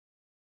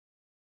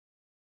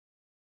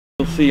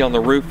see on the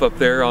roof up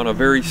there on a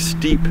very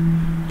steep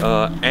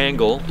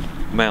angle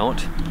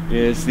mount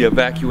is the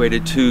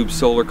evacuated tube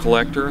solar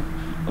collector.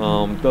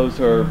 Those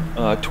are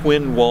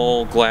twin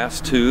wall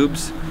glass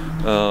tubes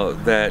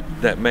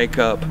that make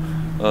up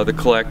the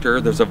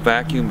collector. There's a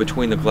vacuum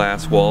between the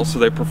glass walls, so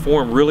they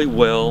perform really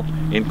well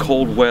in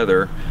cold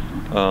weather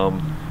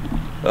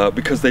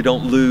because they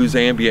don't lose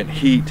ambient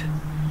heat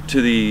to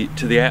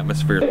the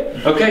atmosphere.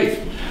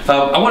 Okay,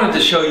 I wanted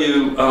to show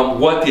you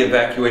what the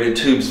evacuated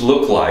tubes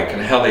look like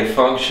and how they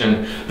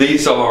function.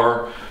 These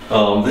are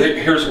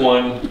here's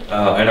one,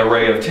 an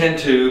array of 10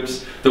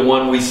 tubes. The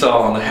one we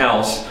saw on the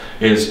house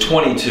is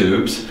 20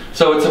 tubes,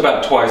 so it's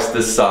about twice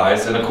this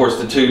size, and of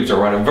course the tubes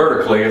are running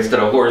vertically instead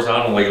of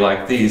horizontally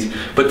like these.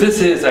 But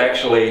this is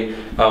actually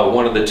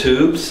one of the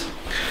tubes,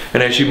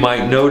 and as you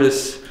might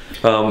notice,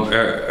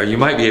 you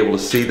might be able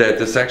to see that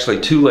there's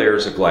actually 2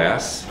 layers of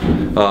glass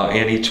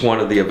in each one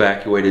of the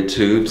evacuated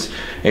tubes,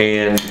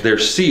 and they're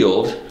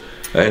sealed,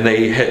 and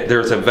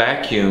there's a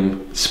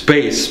vacuum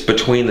space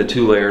between the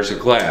 2 layers of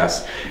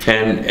glass,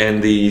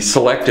 and the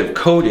selective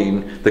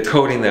coating, the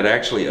coating that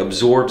actually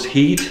absorbs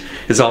heat,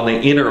 is on the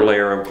inner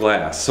layer of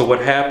glass. So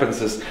what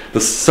happens is the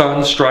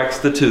sun strikes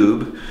the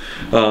tube,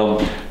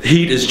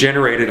 heat is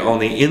generated on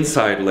the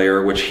inside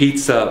layer, which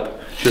heats up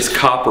this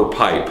copper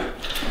pipe.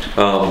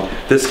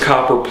 This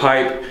copper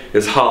pipe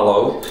is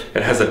hollow.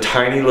 It has a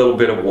tiny little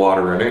bit of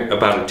water in it,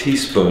 about a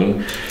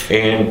teaspoon,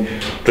 and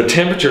the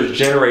temperatures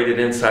generated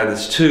inside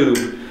this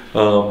tube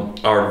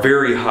are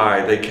very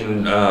high. They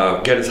can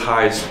get as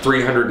high as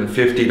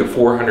 350 to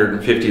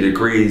 450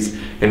 degrees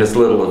in as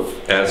little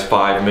as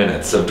 5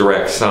 minutes of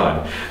direct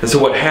sun. And so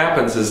what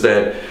happens is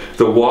that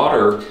the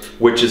water,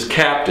 which is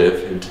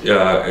captive,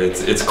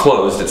 it's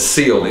closed, it's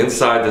sealed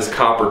inside this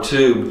copper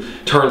tube,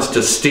 turns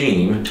to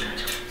steam.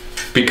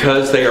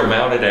 Because they are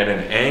mounted at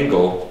an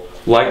angle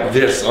like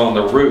this on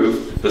the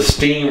roof, the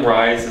steam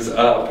rises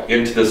up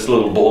into this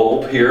little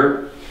bulb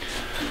here.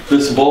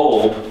 This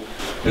bulb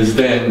is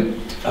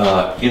then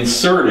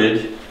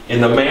inserted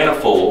in the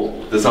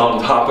manifold that's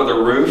on top of the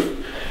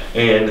roof,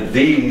 and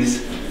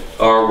these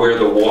are where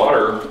the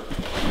water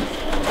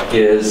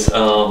is,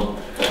 the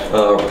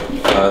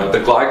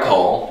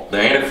glycol, the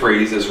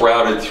antifreeze, is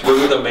routed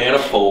through the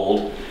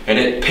manifold, and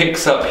it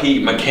picks up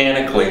heat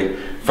mechanically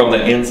from the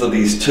ends of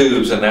these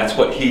tubes, and that's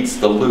what heats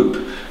the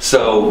loop.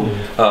 So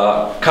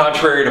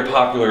contrary to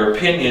popular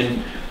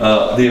opinion,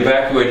 the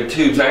evacuated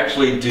tubes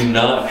actually do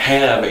not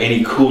have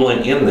any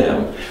coolant in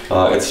them.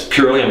 It's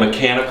purely a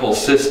mechanical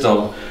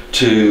system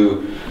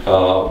to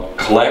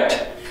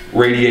collect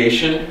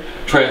radiation,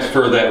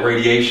 transfer that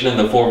radiation in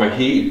the form of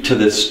heat to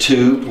this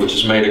tube, which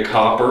is made of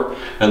copper,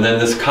 and then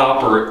this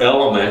copper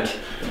element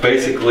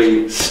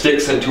basically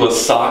sticks into a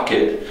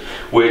socket,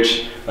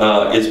 which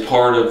is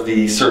part of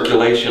the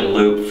circulation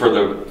loop for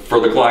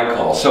the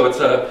glycol. So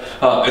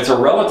it's a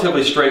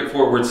relatively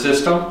straightforward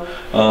system.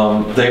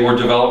 They were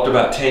developed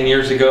about 10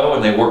 years ago,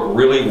 and they work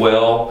really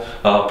well,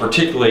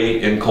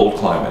 particularly in cold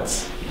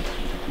climates.